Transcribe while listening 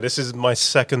This is my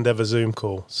second ever Zoom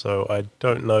call, so I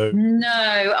don't know.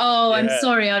 No. Oh, I'm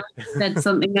sorry. I said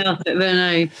something else. But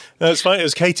no. No, it's fine. It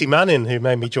was Katie Manning who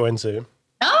made me join Zoom.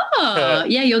 Oh,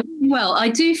 yeah, you're doing well. I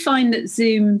do find that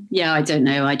Zoom, I don't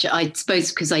know. I suppose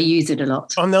because I use it a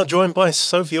lot. I'm now joined by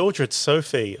Sophie Aldred.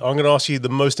 Sophie, I'm going to ask you the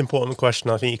most important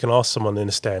question I think you can ask someone in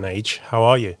this day and age. How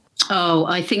are you? Oh,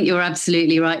 I think you're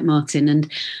absolutely right, Martin.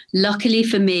 And luckily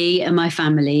for me and my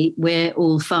family, we're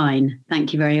all fine.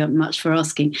 Thank you very much for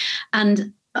asking.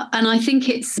 And I think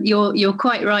you're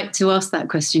quite right to ask that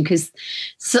question because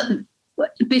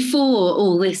before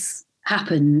all this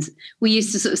happened, we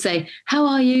used to sort of say, "How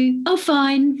are you?" "Oh,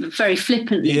 fine," very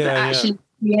flippantly, but actually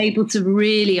be able to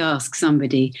really ask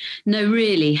somebody, "No,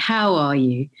 really, how are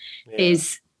you?"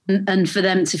 is. And for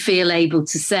them to feel able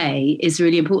to say is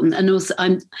really important. And also,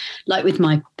 I'm like with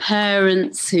my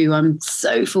parents, who I'm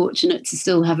so fortunate to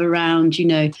still have around,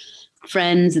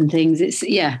 friends and things.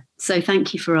 So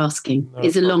thank you for asking.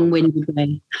 It's a long-winded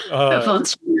way of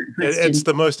answering that question. It's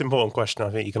the most important question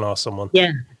I think you can ask someone.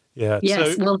 Yeah. Yeah.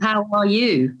 Yes. So, well, how are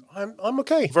you? I'm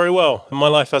okay. Very well. My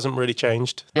life hasn't really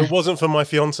changed. If it wasn't for my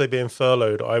fiance being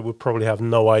furloughed, I would probably have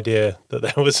no idea that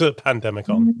there was a pandemic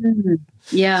on. Mm-hmm.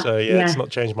 Yeah. So it's not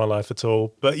changed my life at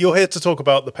all. But you're here to talk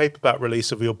about the paperback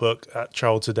release of your book at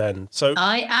Childhood End. So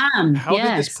I am. How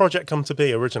did this project come to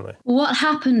be originally? What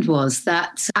happened was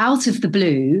that out of the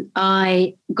blue,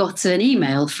 I got an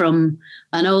email from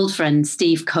an old friend,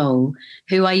 Steve Cole,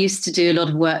 who I used to do a lot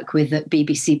of work with at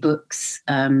BBC Books,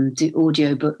 do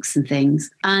audio books and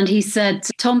things. And he said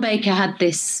Tom Baker had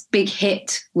this big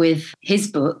hit with his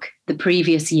book the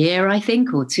previous year, I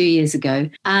think, or 2 years ago.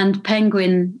 And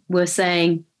Penguin were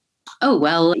saying, "Oh,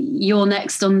 well, you're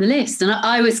next on the list." And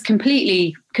I was could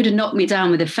have knocked me down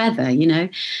with a feather,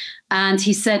 And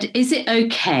he said, "Is it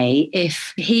okay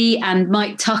if he and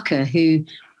Mike Tucker, who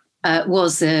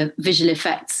was a visual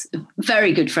effects,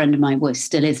 very good friend of mine, well,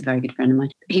 still is a very good friend of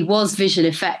mine. He was visual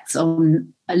effects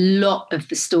on a lot of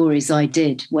the stories I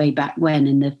did way back when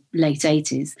in the late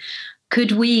 80s.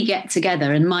 Could we get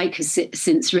together?" And Mike has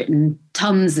since written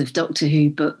tons of Doctor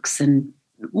Who books and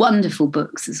wonderful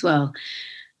books as well.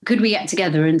 Could we get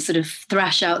together and sort of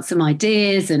thrash out some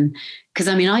ideas? And because,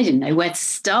 I didn't know where to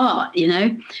start,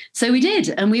 So we did.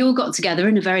 And we all got together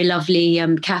in a very lovely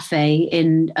cafe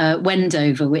in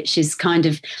Wendover, which is kind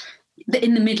of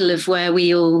in the middle of where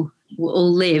we all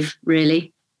live,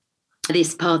 really,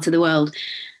 this part of the world.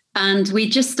 And we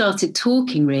just started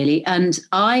talking, really. And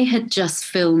I had just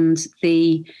filmed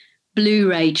the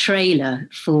Blu-ray trailer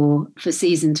for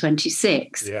season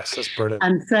 26. Yes, that's brilliant.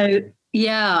 And so,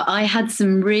 I had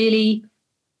some really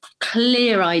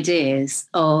clear ideas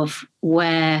of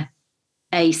where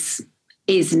Ace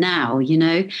is now,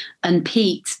 and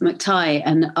Pete McTighe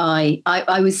and I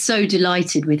was so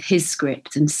delighted with his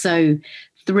script and so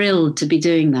thrilled to be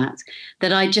doing that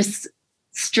I just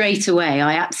straight away,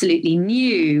 I absolutely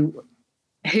knew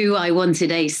who I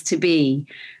wanted Ace to be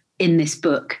in this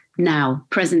book now,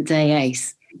 present day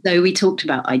Ace. So we talked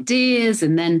about ideas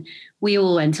and then we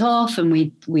all went off and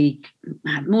we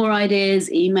had more ideas,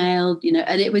 emailed,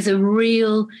 and it was a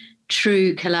real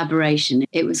true collaboration.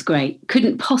 It was great.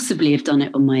 Couldn't possibly have done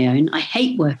it on my own. I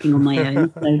hate working on my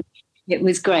own. So it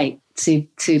was great to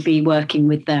be working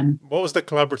with them. What was the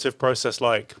collaborative process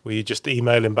like? Were you just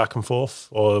emailing back and forth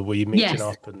or were you meeting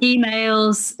up?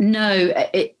 Emails. No,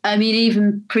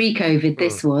 even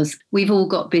pre-COVID, we've all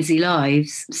got busy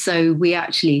lives. So we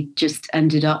actually just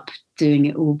ended up doing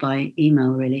it all by email,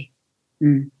 really.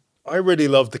 Mm. I really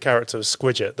loved the character of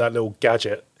Squidget, that little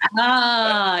gadget.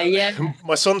 Yeah.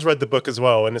 My son's read the book as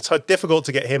well, and it's difficult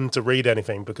to get him to read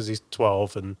anything because he's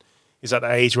 12 and he's at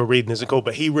the age where reading isn't cool,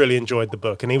 but he really enjoyed the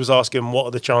book, and he was asking what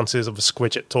are the chances of a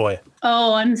Squidget toy?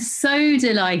 Oh, I'm so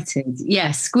delighted.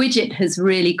 Yes, Squidget has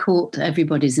really caught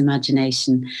everybody's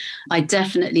imagination. I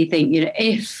definitely think,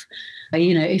 if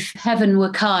heaven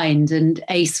were kind and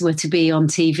Ace were to be on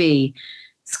TV,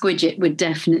 Squidget would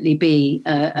definitely be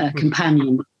a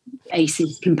companion,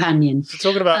 Ace's companion. So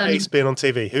talking about Ace being on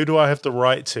TV, who do I have to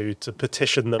write to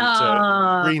petition them to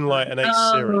greenlight an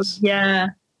Ace series? Yeah,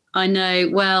 I know.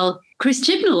 Well, Chris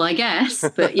Chibnall, I guess.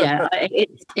 But yeah,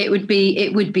 it would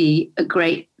be a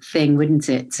great thing, wouldn't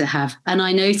it, to have? And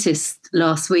I noticed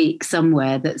last week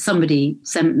somewhere that somebody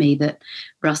sent me that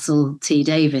Russell T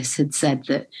Davies had said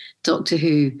that Doctor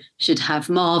Who should have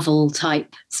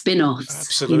Marvel-type spin-offs.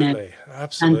 Absolutely,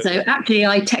 absolutely. And so actually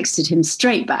I texted him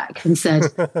straight back and said,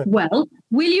 well,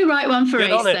 will you write one for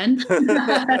Ace then?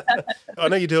 I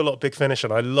know you do a lot of Big Finish,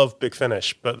 and I love Big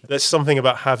Finish, but there's something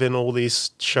about having all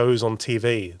these shows on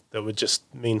TV that would just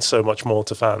mean so much more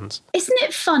to fans. Isn't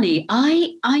it funny?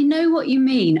 I know what you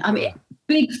mean.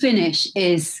 Big Finish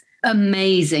is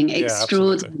amazing,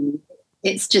 extraordinary. Absolutely.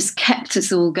 It's just kept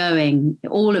us all going,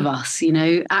 all of us,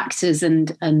 actors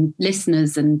and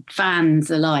listeners and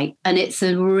fans alike. And it's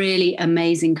a really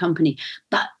amazing company.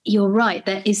 But you're right,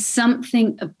 there is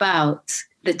something about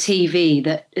the TV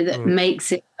that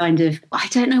makes it kind of, I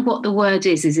don't know what the word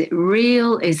is. Is it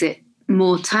real? Is it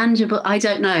more tangible? I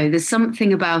don't know. There's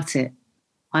something about it.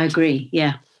 I agree.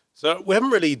 Yeah. So we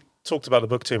haven't really talked about the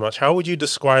book too much. How would you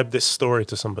describe this story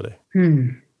to somebody?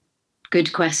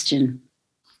 Good question.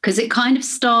 Because it kind of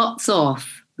starts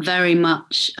off very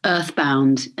much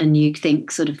earthbound and you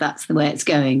think sort of that's the way it's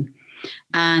going.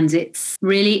 And it's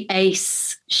really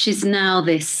Ace. She's now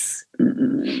this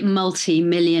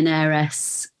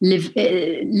multi-millionairess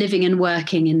living and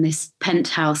working in this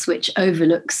penthouse which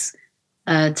overlooks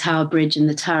Tower Bridge and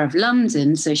the Tower of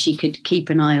London, so she could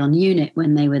keep an eye on Unit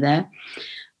when they were there.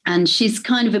 And she's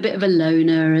kind of a bit of a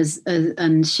loner,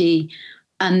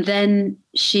 and then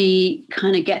she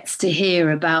kind of gets to hear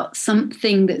about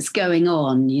something that's going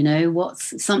on,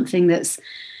 what's something that's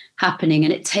happening.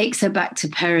 And it takes her back to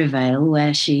Perivale,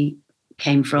 where she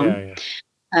came from.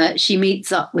 Yeah. She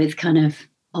meets up with kind of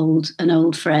an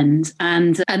old friend.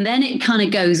 And then it kind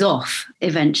of goes off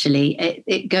eventually.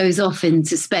 It goes off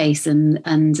into space and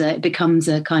it becomes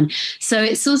a kind. So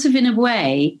it's sort of in a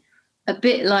way, a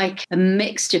bit like a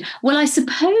mixture. Well, I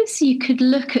suppose you could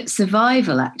look at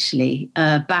Survival, actually,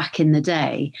 back in the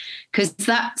day, because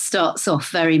that starts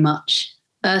off very much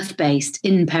Earth-based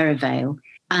in Perivale,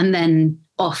 and then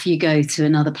off you go to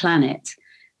another planet.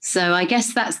 So I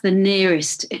guess that's the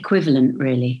nearest equivalent,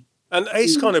 really. And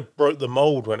Ace kind of broke the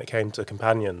mold when it came to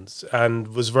companions and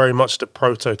was very much the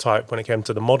prototype when it came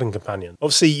to the modern companion.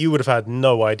 Obviously, you would have had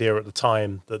no idea at the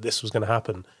time that this was going to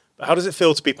happen. How does it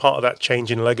feel to be part of that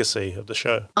changing legacy of the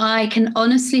show? I can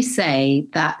honestly say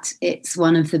that it's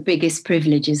one of the biggest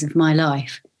privileges of my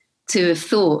life to have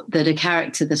thought that a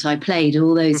character that I played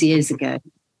all those years ago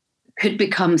could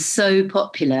become so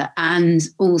popular and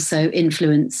also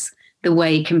influence the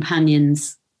way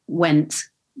companions went,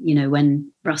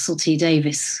 when Russell T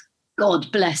Davies,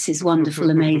 God bless his wonderful,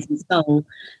 amazing soul,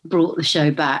 brought the show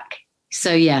back.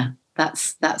 So, yeah.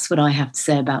 That's what I have to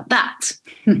say about that.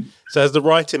 So has the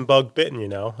writing bug bitten you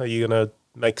now? Are you going to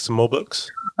make some more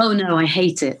books? Oh, no, I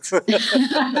hate it.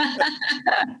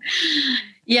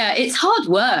 Yeah, it's hard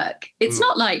work. It's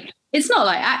not like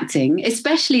acting,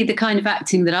 especially the kind of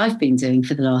acting that I've been doing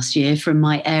for the last year from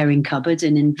my airing cupboard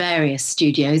and in various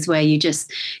studios where you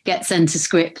just get sent a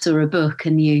script or a book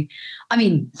and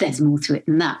there's more to it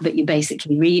than that, but you're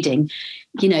basically reading,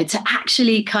 to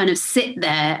actually kind of sit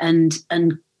there and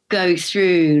go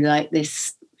through like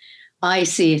this. I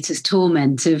see it as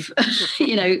torment of,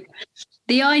 the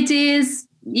ideas.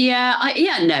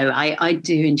 I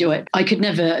do enjoy it. I could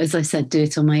never, as I said, do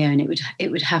it on my own.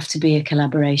 It would have to be a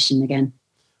collaboration again.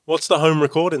 What's the home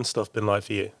recording stuff been like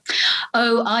for you?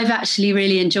 Oh, I've actually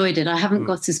really enjoyed it. I haven't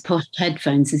got as posh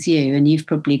headphones as you, and you've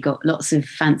probably got lots of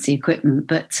fancy equipment.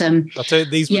 But I'll tell you,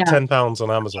 these were £10 on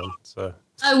Amazon. So.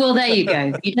 Oh well, there you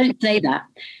go. You don't say that.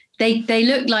 They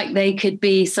look like they could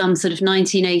be some sort of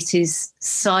 1980s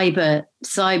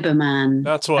Cyberman.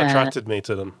 That's what attracted me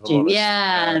to them.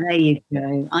 Yeah, there you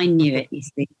go. I knew it, you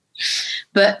see.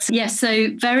 But yeah,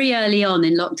 so very early on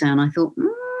in lockdown, I thought,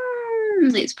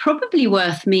 it's probably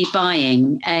worth me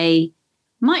buying a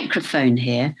microphone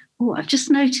here. Oh, I've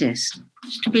just noticed,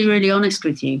 just to be really honest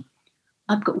with you,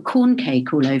 I've got corn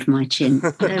cake all over my chin.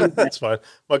 That's fine.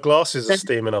 My glasses are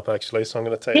steaming up, actually, so I'm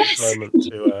going to take this moment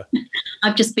to...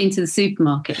 I've just been to the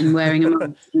supermarket and wearing them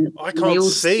on. I can't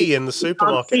see in the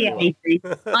supermarket. I can't see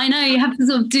anything. I know, you have to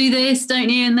sort of do this, don't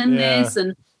you? And then this.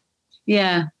 And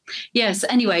yes.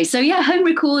 Anyway, so home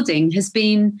recording has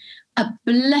been a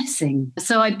blessing.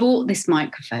 So I bought this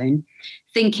microphone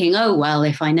thinking, oh, well,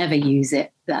 if I never use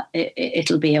it,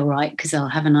 it'll be all right because I'll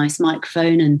have a nice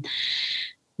microphone and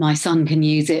my son can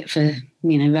use it for,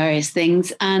 various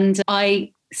things. And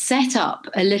I set up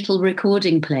a little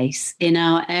recording place in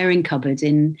our airing cupboard,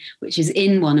 which is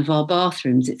in one of our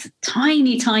bathrooms. It's a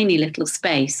tiny, tiny little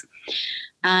space.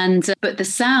 But the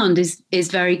sound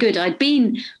is very good. I'd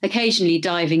been occasionally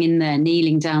diving in there,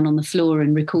 kneeling down on the floor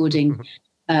and recording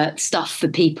stuff for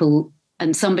people.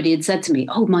 And somebody had said to me,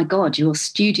 oh, my God, your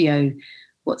studio,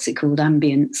 what's it called,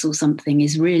 ambience or something,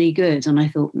 is really good. And I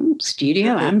thought,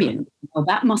 studio ambient? Well,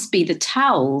 that must be the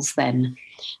towels then,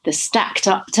 the stacked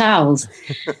up towels.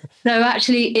 So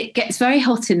actually it gets very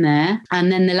hot in there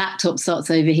and then the laptop starts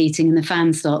overheating and the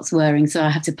fan starts whirring. So I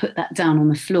have to put that down on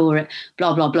the floor at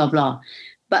blah, blah, blah, blah.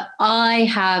 But I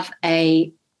have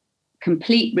a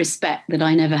complete respect that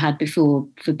I never had before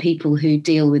for people who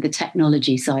deal with the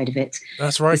technology side of it.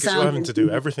 That's right, because you're having to do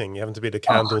everything. You're having to be the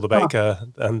candle, the baker,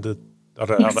 and the, I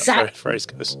don't know how that phrase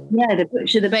goes. Yeah, the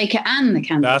butcher, the baker, and the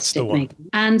candlestick maker.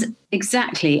 And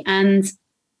exactly. And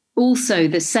also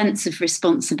the sense of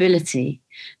responsibility.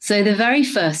 So the very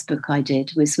first book I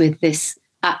did was with this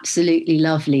absolutely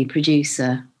lovely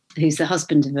producer who's the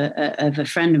husband of a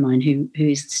friend of mine who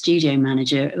is the studio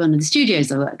manager at one of the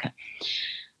studios I work at.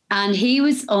 And he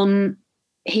was on,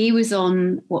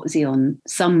 what was he on?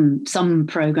 Some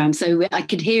program. So I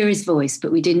could hear his voice,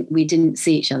 but we didn't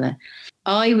see each other.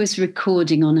 I was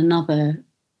recording on another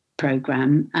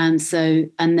program. And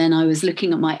then I was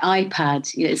looking at my iPad.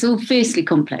 It's all fiercely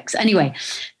complex. Anyway,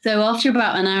 so after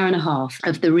about an hour and a half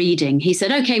of the reading, he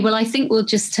said, okay, well, I think we'll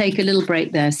just take a little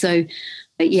break there. So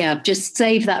yeah, just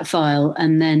save that file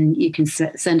and then you can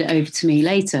send it over to me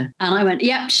later. And I went,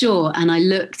 yep, sure. And I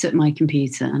looked at my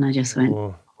computer and I just went,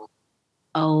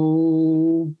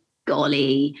 oh,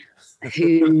 golly,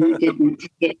 who didn't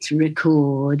hit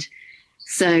record?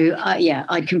 So,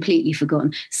 I'd completely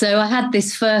forgotten. So I had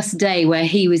this first day where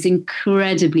he was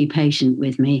incredibly patient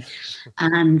with me.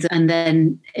 And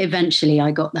then eventually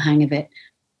I got the hang of it.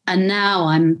 And now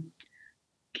I'm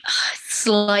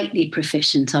slightly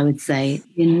proficient, I would say,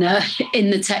 in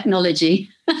the technology.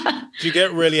 Do you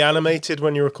get really animated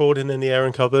when you're recording in the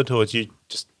airing cupboard, or do you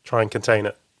just try and contain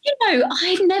it?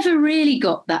 I've never really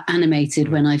got that animated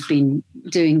when I've been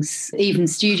doing even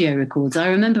studio records. I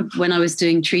remember when I was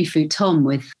doing Tree Food Tom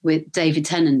with David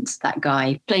Tennant, that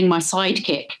guy, playing my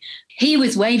sidekick. He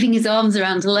was waving his arms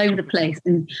around all over the place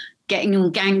and getting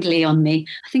all gangly on me.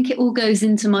 I think it all goes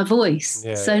into my voice.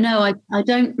 Yeah, so no, I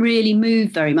don't really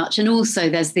move very much. And also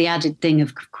there's the added thing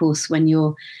of course, when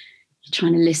you're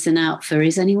trying to listen out for,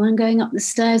 is anyone going up the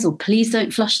stairs, or please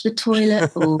don't flush the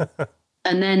toilet, or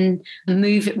and then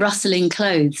rustling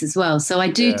clothes as well. So I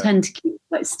do tend to keep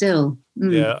quite still.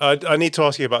 Yeah, I need to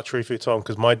ask you about Tree Food Tom,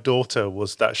 because my daughter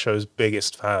was that show's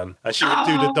biggest fan, and she would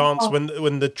do the dance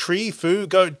when the tree food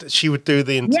go. She would do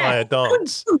the entire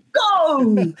dance.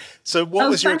 Go! So, what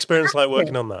was your experience like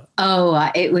working on that?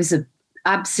 It was an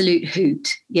absolute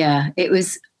hoot. Yeah, it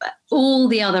was. All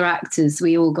the other actors,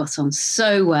 we all got on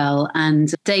so well.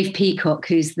 And Dave Peacock,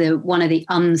 who's one of the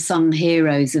unsung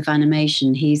heroes of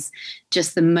animation, he's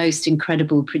just the most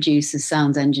incredible producer,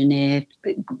 sound engineer,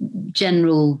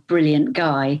 general brilliant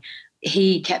guy.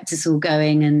 He kept us all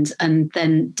going. And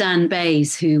then Dan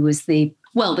Bays, who was the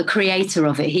creator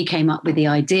of it, he came up with the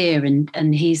idea,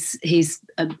 and he's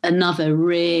another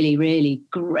really, really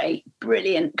great,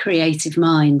 brilliant, creative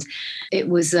mind. It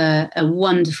was a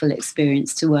wonderful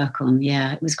experience to work on.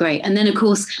 Yeah, it was great. And then, of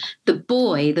course, the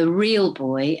real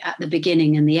boy at the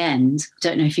beginning and the end, I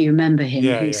don't know if you remember him,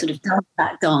 who sort of does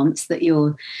that dance that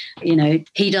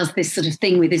he does this sort of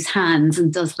thing with his hands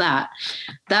and does that.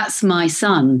 That's my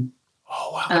son.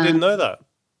 Oh, wow. I didn't know that.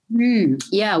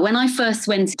 Yeah, when I first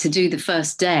went to do the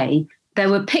first day, there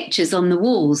were pictures on the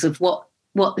walls of what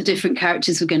the different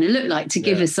characters were going to look like to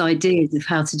give us ideas of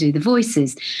how to do the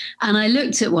voices. And I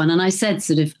looked at one and I said,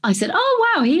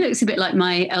 oh, wow, he looks a bit like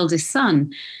my eldest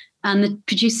son. And the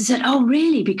producer said, oh,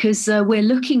 really? Because we're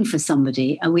looking for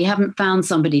somebody and we haven't found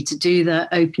somebody to do the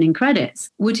opening credits.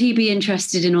 Would he be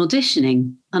interested in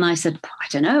auditioning? And I said, I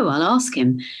don't know, I'll ask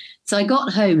him. So I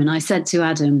got home and I said to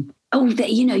Adam,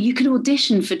 you could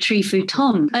audition for Tree Food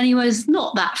Tom. And he was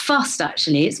not that fussed,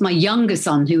 actually. It's my younger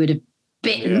son who would have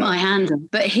bitten my hand off.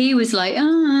 But he was like,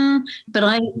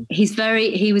 But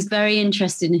he was very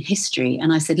interested in history.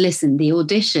 And I said, listen, the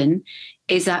audition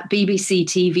is at BBC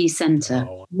TV Centre,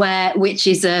 which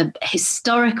is a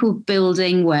historical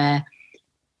building where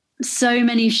so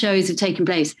many shows have taken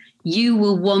place. You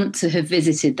will want to have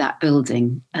visited that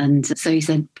building. And so he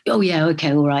said, oh, yeah,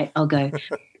 okay, all right, I'll go.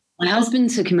 My husband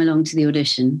took him along to the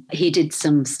audition. He did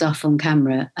some stuff on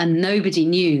camera and nobody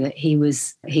knew that he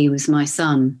was my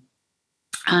son.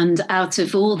 And out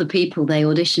of all the people they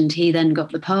auditioned, he then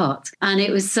got the part. And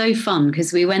it was so fun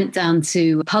because we went down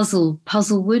to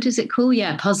Puzzlewood, is it called?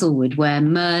 Yeah, Puzzlewood, where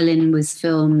Merlin was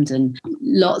filmed and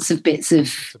lots of bits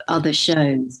of other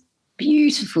shows.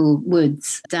 Beautiful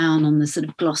woods down on the sort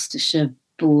of Gloucestershire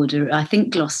border. I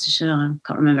think Gloucestershire, I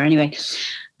can't remember anyway.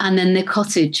 And then the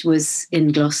cottage was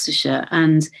in Gloucestershire.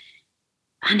 And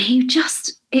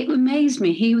it amazed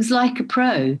me. He was like a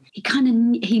pro.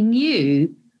 He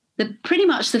knew that pretty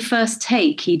much the first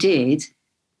take he did,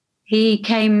 he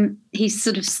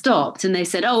sort of stopped and they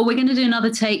said, oh, we're going to do another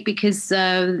take because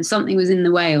something was in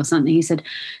the way or something. He said,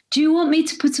 do you want me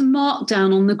to put a mark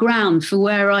down on the ground for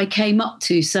where I came up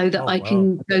to so that I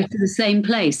can go to the same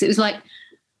place? It was like,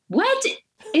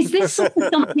 Is this sort of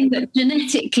something that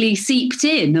genetically seeped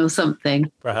in or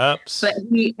something? Perhaps. But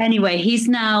anyway, he's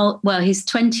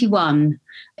 21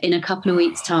 in a couple of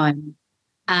weeks' time.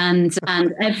 And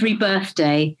every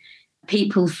birthday,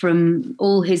 people from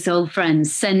all his old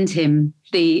friends send him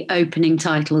the opening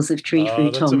titles of Tree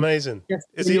Fruit Tom. That's amazing.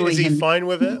 Is he fine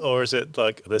with it, or is it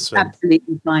like this one?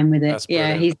 Absolutely fine with it. That's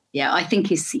brilliant. I think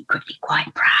he's secretly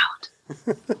quite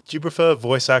proud. Do you prefer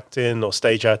voice acting or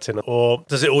stage acting, or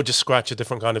does it all just scratch a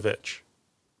different kind of itch?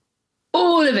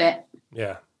 All of it.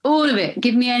 Yeah. All of it.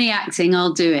 Give me any acting,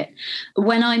 I'll do it.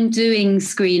 When I'm doing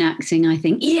screen acting, I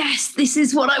think, yes, this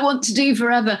is what I want to do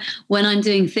forever. When I'm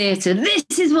doing theatre,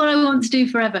 this is what I want to do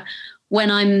forever. When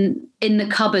I'm in the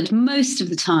cupboard, most of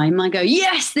the time, I go,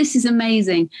 yes, this is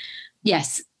amazing.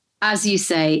 Yes, as you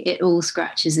say, it all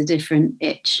scratches a different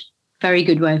itch. Very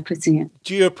good way of putting it.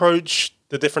 Do you approach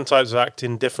the different types of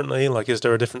acting differently? Like, is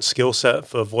there a different skill set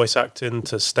for voice acting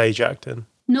to stage acting?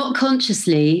 Not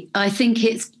consciously. I think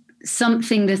it's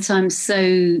something that I'm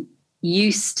so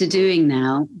used to doing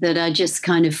now that I just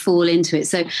kind of fall into it.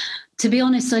 So, to be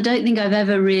honest, I don't think I've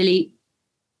ever really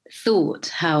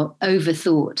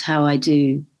overthought how I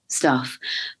do stuff.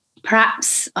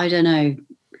 Perhaps, I don't know,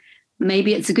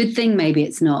 maybe it's a good thing, maybe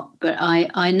it's not, but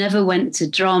I never went to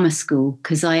drama school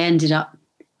because I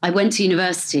went to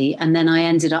university and then I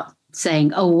ended up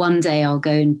saying, oh, one day I'll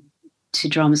go to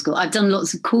drama school. I've done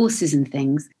lots of courses and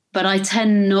things, but I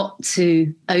tend not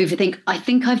to overthink. I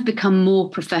think I've become more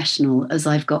professional as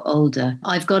I've got older.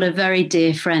 I've got a very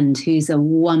dear friend who's a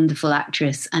wonderful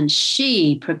actress, and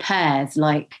she prepares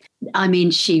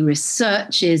she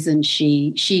researches and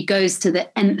she goes to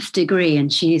the nth degree,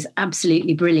 and she is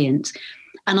absolutely brilliant.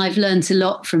 And I've learned a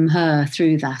lot from her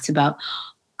through that about,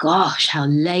 gosh, how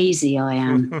lazy I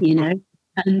am,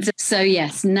 And so,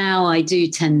 yes, now I do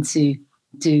tend to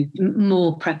do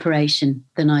more preparation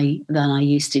than I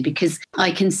used to, because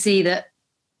I can see that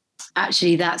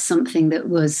actually that's something that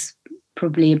was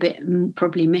probably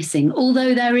missing.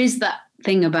 Although there is that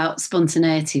thing about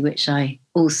spontaneity, which I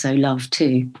also love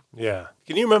too. Yeah.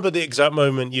 Can you remember the exact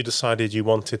moment you decided you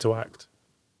wanted to act?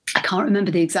 I can't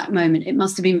remember the exact moment. It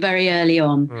must have been very early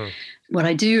on. What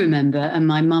I do remember, and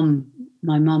my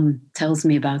mum tells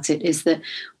me about it, is that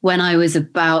when I was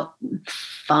about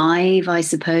 5, I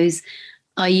suppose,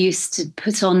 I used to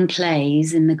put on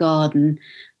plays in the garden,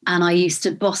 and I used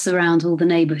to boss around all the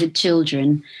neighbourhood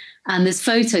children. And there's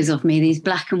photos of me, these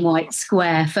black and white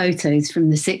square photos from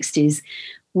the 60s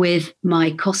with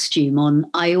my costume on.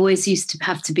 I always used to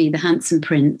have to be the handsome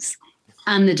prince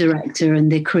and the director and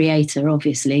the creator,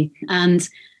 obviously. And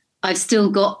I've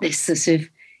still got this sort of,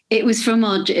 it was from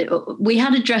we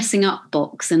had a dressing up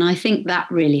box, and I think that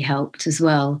really helped as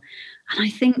well. And I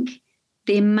think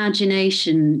the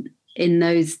imagination in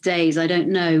those days, I don't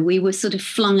know, we were sort of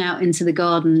flung out into the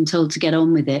garden and told to get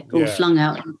on with it, or flung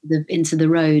out into the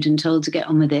road and told to get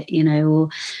on with it, or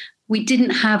we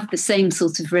didn't have the same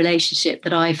sort of relationship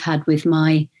that I've had with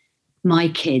my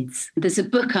kids. There's a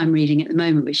book I'm reading at the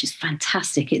moment which is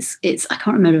fantastic. It's I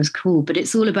can't remember what it's called, but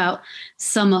it's all about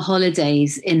summer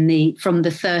holidays from the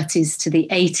 30s to the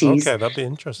 80s. Okay, that'd be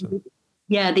interesting.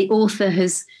 Yeah, the author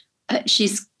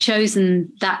she's chosen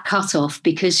that cutoff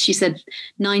because she said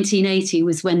 1980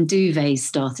 was when duvets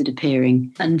started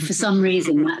appearing, and for some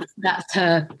reason that's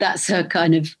her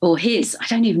kind of, or his, I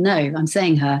don't even know, I'm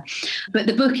saying her, but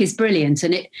the book is brilliant,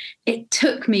 and it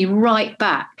took me right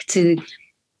back to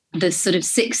the sort of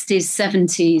 60s,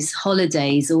 70s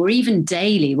holidays, or even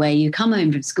daily, where you come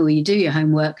home from school, you do your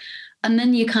homework, and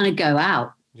then you kind of go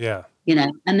out. Yeah.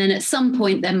 And then at some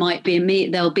point there'll be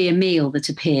a meal that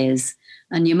appears,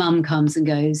 and your mum comes and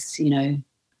goes,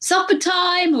 supper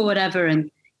time or whatever,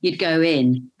 and you'd go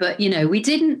in. But, we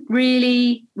didn't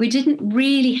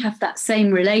really have that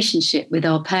same relationship with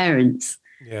our parents.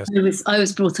 Yes. I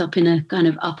was brought up in a kind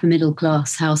of upper middle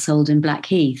class household in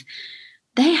Blackheath.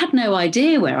 They had no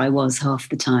idea where I was half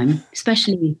the time,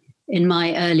 especially in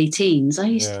my early teens. I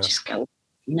used to just go,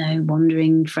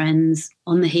 wandering friends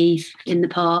on the heath, in the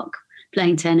park,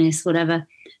 playing tennis, whatever.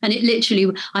 And it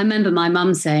literally, I remember my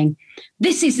mum saying,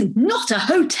 "This is not a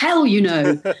hotel,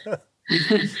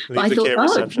 But I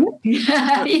thought,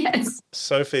 yes.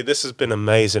 Sophie, this has been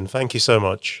amazing. Thank you so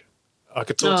much. I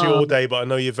could talk to you all day, but I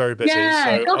know you're very busy.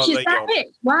 Yeah, so gosh, is that it?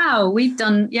 Wow, we've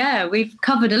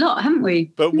covered a lot, haven't we?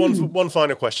 But one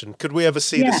final question. Could we ever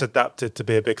see this adapted to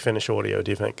be a Big Finish audio,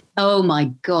 do you think? Oh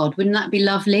my God, wouldn't that be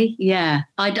lovely? Yeah,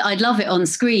 I'd love it on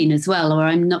screen as well, or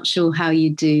I'm not sure how you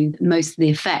do most of the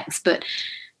effects. But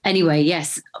anyway,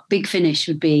 yes, Big Finish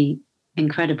would be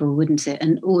incredible, wouldn't it?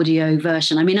 An audio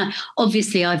version. I mean,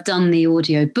 obviously I've done the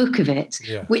audio book of it,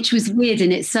 which was weird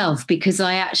in itself because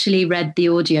I actually read the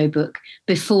audio book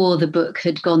before the book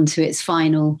had gone to its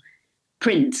final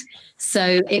print.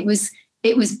 So it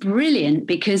was brilliant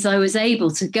because I was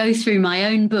able to go through my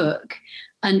own book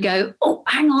and go, oh,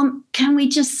 hang on, can we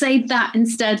just say that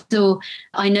instead? Or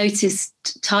I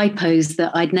noticed typos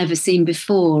that I'd never seen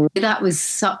before. That was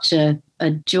such a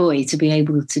joy to be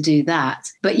able to do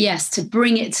that. But yes, to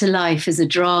bring it to life as a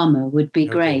drama would be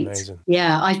great. Amazing.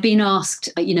 Yeah, I've been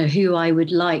asked, who I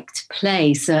would like to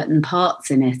play certain parts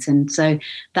in it. And so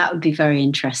that would be very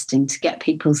interesting to get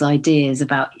people's ideas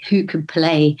about who could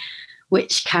play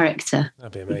which character.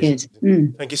 That'd be amazing.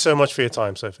 Good. Thank you so much for your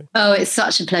time, Sophie. Oh, it's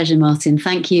such a pleasure, Martin.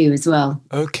 Thank you as well.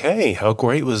 Okay, how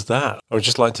great was that? I would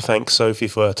just like to thank Sophie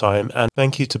for her time, and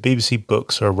thank you to BBC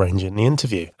Books for arranging the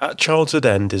interview. At Childhood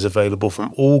End is available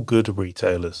from all good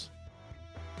retailers.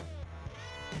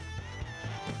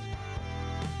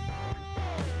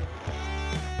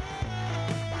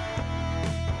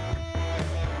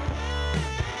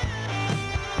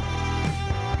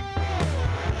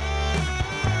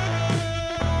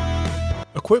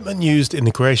 Equipment used in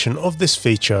the creation of this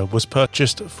feature was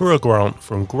purchased through a grant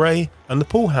from Gray and the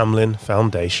Paul Hamlin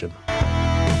Foundation.